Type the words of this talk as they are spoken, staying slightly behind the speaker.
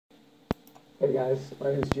Hey guys,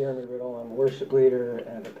 my name is Jeremy Riddle. I'm a worship leader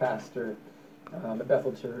and a pastor at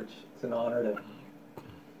Bethel Church. It's an honor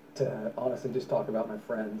to honestly just talk about my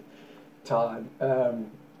friend Todd.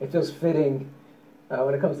 It feels fitting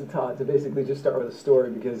when it comes to Todd to basically just start with a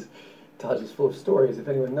story because Todd's just full of stories, if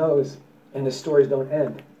anyone knows, and his stories don't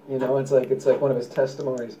end. You know, it's like one of his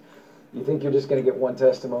testimonies. You think you're just going to get one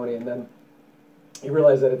testimony, and then you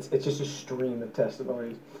realize that it's just a stream of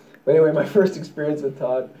testimonies. But anyway, my first experience with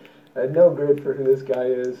Todd, I had no grid for who this guy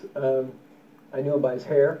is. I knew him by his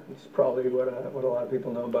hair, which is probably what a lot of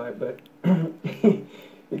people know by. But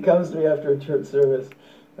he comes to me after a church service,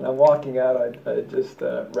 and I'm walking out. I just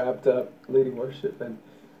wrapped up leading worship, and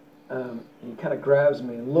he kind of grabs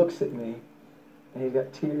me and looks at me, and he's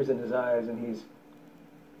got tears in his eyes, and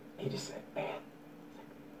he just said, "Man,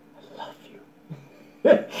 I love you."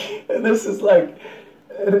 And this is like,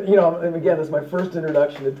 you know, and again, this is my first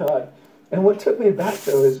introduction to Todd. And what took me back,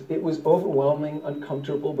 though, is it was overwhelming,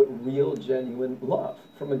 uncomfortable, but real, genuine love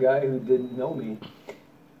from a guy who didn't know me.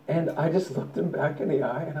 And I just looked him back in the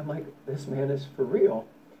eye, and I'm like, this man is for real.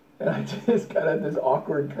 And I just kind of this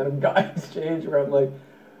awkward kind of guy exchange where I'm like,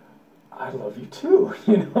 I love you too,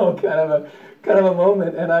 you know, kind of a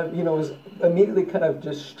moment. And I, you know, was immediately kind of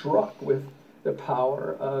just struck with the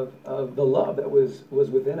power of the love that was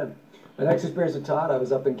within him. My next experience with Todd, I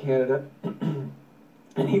was up in Canada.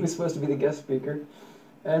 And he was supposed to be the guest speaker.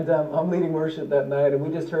 And I'm leading worship that night, and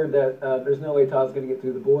we just heard that there's no way Todd's going to get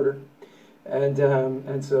through the border. And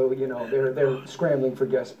so, you know, they're scrambling for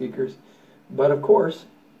guest speakers. But of course,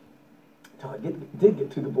 Todd did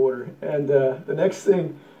get through the border. And the next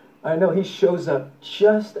thing I know, he shows up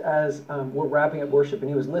just as we're wrapping up worship, and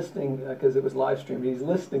he was listening because it was live streamed. He's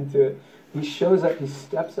listening to it. He shows up, he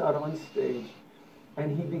steps out on stage,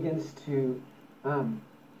 and he begins to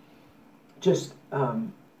just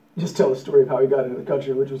tell the story of how he got into the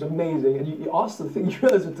country, which was amazing. And you also, the thing you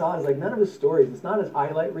realize with Todd is like none of his stories, it's not his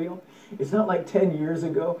highlight reel. It's not like 10 years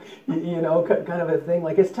ago, you know, kind of a thing.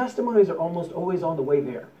 Like his testimonies are almost always on the way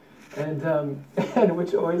there. And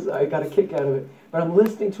which always, I got a kick out of it. But I'm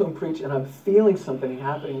listening to him preach, and I'm feeling something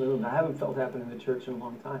happening in the room that I haven't felt happen in the church in a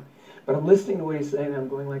long time. But I'm listening to what he's saying, and I'm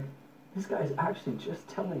going like, this guy is actually just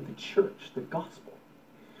telling the church the gospel.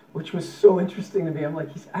 Which was so interesting to me. I'm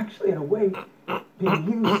like, he's actually, in a way,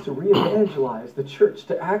 being used to re-evangelize the church,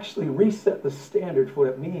 to actually reset the standard for what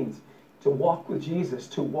it means to walk with Jesus,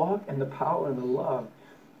 to walk in the power and the love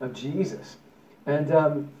of Jesus.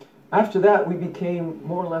 And after that, we became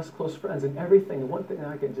more or less close friends in everything. And one thing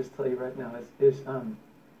I can just tell you right now is there's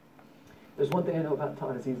one thing I know about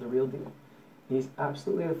Todd is he's the real deal. He's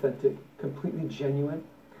absolutely authentic, completely genuine.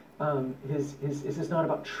 His is not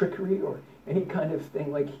about trickery or any kind of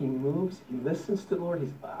thing. Like, he moves, he listens to the Lord, he's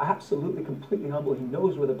absolutely, completely humble, he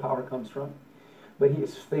knows where the power comes from, but he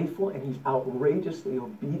is faithful and he's outrageously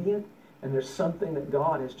obedient, and there's something that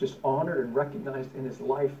God has just honored and recognized in his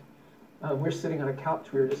life. We're sitting on a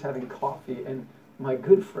couch, we were just having coffee, and my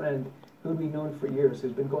good friend, who we've known for years,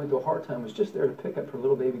 who's been going through a hard time, was just there to pick up her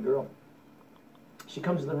little baby girl. She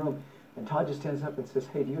comes to the room, and Todd just stands up and says,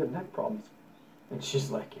 "Hey, do you have neck problems?" And she's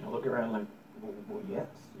like, you know, looking around like, well,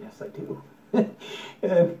 yes, I do.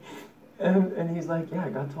 and he's like, yeah,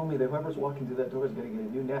 God told me that whoever's walking through that door is going to get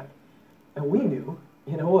a new neck. And we knew,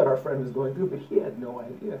 you know, what our friend was going through, but he had no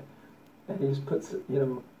idea. And he just puts, you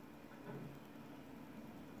know,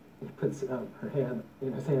 he puts her hand, you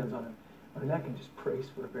know, his hands on her neck and just prays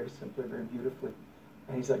for her very simply, very beautifully.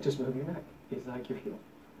 And he's like, just move your neck. He's like, you're healed.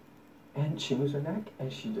 And she moves her neck,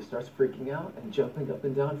 and she just starts freaking out and jumping up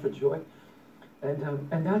and down for joy.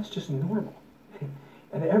 And that's just normal.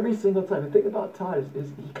 And every single time, the thing about Todd is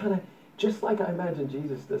he kind of, just like I imagine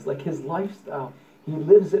Jesus does, like his lifestyle, he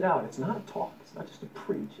lives it out. It's not a talk. It's not just a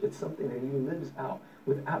preach. It's something that he lives out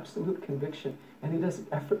with absolute conviction. And he does it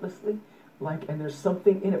effortlessly. Like, and there's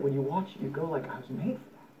something in it. When you watch it, you go like, I was made for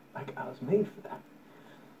that. Like, I was made for that.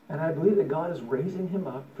 And I believe that God is raising him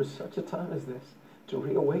up for such a time as this to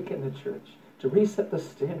reawaken the church, to reset the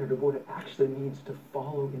standard of what it actually means to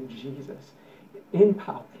follow in Jesus. In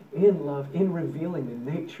power, in love, in revealing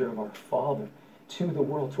the nature of our Father to the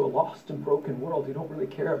world, to a lost and broken world who don't really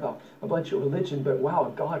care about a bunch of religion, but wow,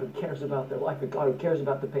 a God who cares about their life, a God who cares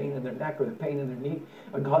about the pain in their neck or the pain in their knee,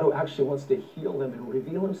 a God who actually wants to heal them and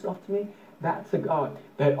reveal himself to me. That's a God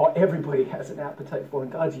that everybody has an appetite for,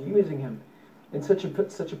 and God's using him in such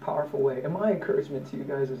a powerful way. And my encouragement to you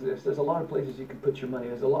guys is this: there's a lot of places you can put your money.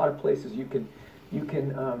 There's a lot of places you can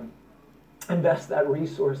invest that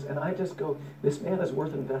resource, and I just go, this man is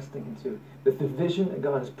worth investing into. That the vision that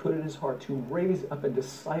God has put in his heart to raise up and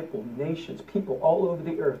disciple nations, people all over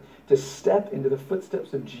the earth, to step into the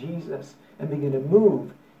footsteps of Jesus and begin to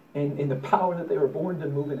move and in the power that they were born to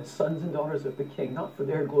move in as sons and daughters of the King, not for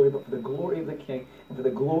their glory, but for the glory of the King and for the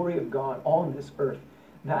glory of God on this earth.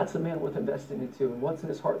 That's a man worth investing into, and what's in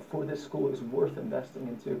his heart for this school is worth investing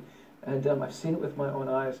into. And I've seen it with my own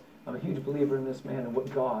eyes. I'm a huge believer in this man and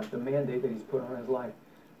what God, the mandate that he's put on his life.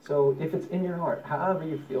 So if it's in your heart, however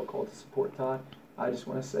you feel called to support Todd, I just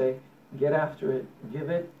want to say, get after it, give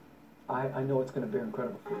it. I know it's going to bear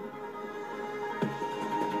incredible fruit.